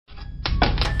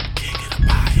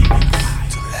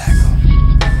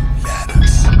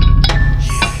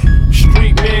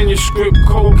Manuscript,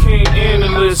 cocaine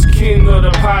analyst, king of the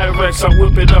Pyrex. I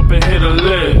whip it up and hit a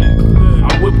leg.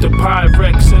 I whip the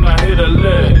Pyrex and I hit a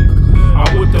leg.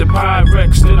 I whip the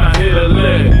Pyrex, then I hit a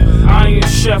leg. I ain't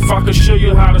chef, I can show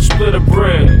you how to split a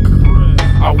bread.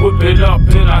 I whip it up,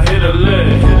 then I hit a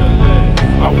leg.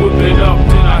 I whip it up,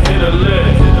 then I hit a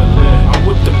leg. I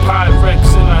whip the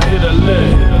Pyrex and I hit a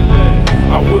leg.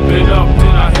 I whip it up,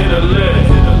 then I hit a leg.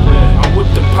 I whip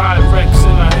the Pyrex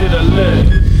and I hit a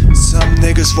leg. Some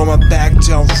niggas from my back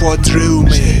don't fall through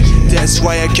me. That's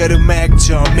why I get a Mac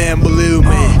jump, man, believe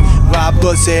me.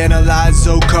 Rappers analyze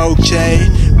so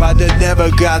cocaine, but they never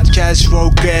got cash for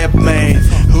grab, man.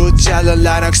 Who tell a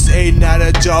Lennox ain't not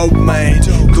a dope, man.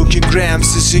 Cooking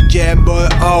grams is a gamble,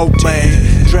 oh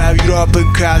man. Drive you up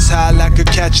in cars high like a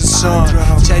catching sun.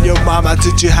 Tell your mama,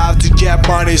 did you have to get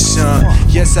money, son?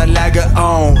 Yes, I like her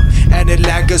own, and it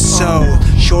like a soul.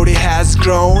 Shorty has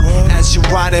grown, and she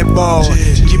running bold.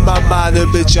 Give my mind a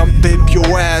bitch, I'm pimp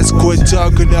your ass. Quit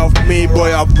talking of me,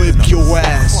 boy, I'll whip your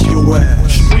ass, your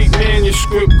ass. Street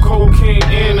Manuscript, cocaine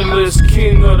analyst,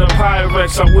 king of the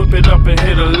Pyrex. I whip it up and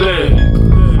hit a leg.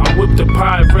 I whip the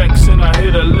Pyrex and I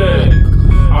hit a leg.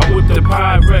 I whip the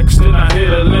Pyrex, then I hit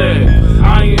a leg.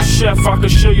 I ain't chef, I can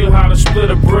show you how to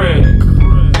split a bread.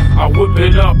 I whip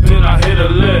it up, then I hit a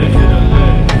leg.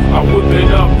 I whip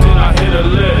it up, then I hit a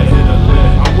leg.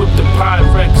 I whip the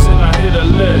Pyrex and I hit a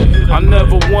leg. I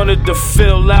never wanted to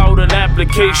fill out an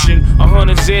application.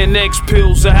 100 Xanax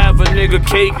pills to have a nigga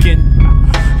caking.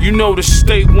 You know the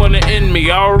state wanna end me.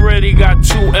 I already got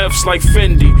 2 F's like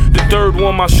Fendi. The third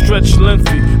one, my stretch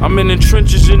lengthy. I'm in the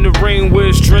trenches in the rain where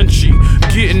it's drenchy.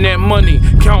 Getting that money,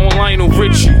 counting Lionel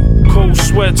Richie. Cold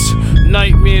sweats,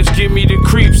 nightmares give me the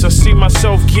creeps. I see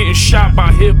myself getting shot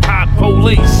by hip-hop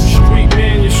police. Street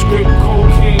man,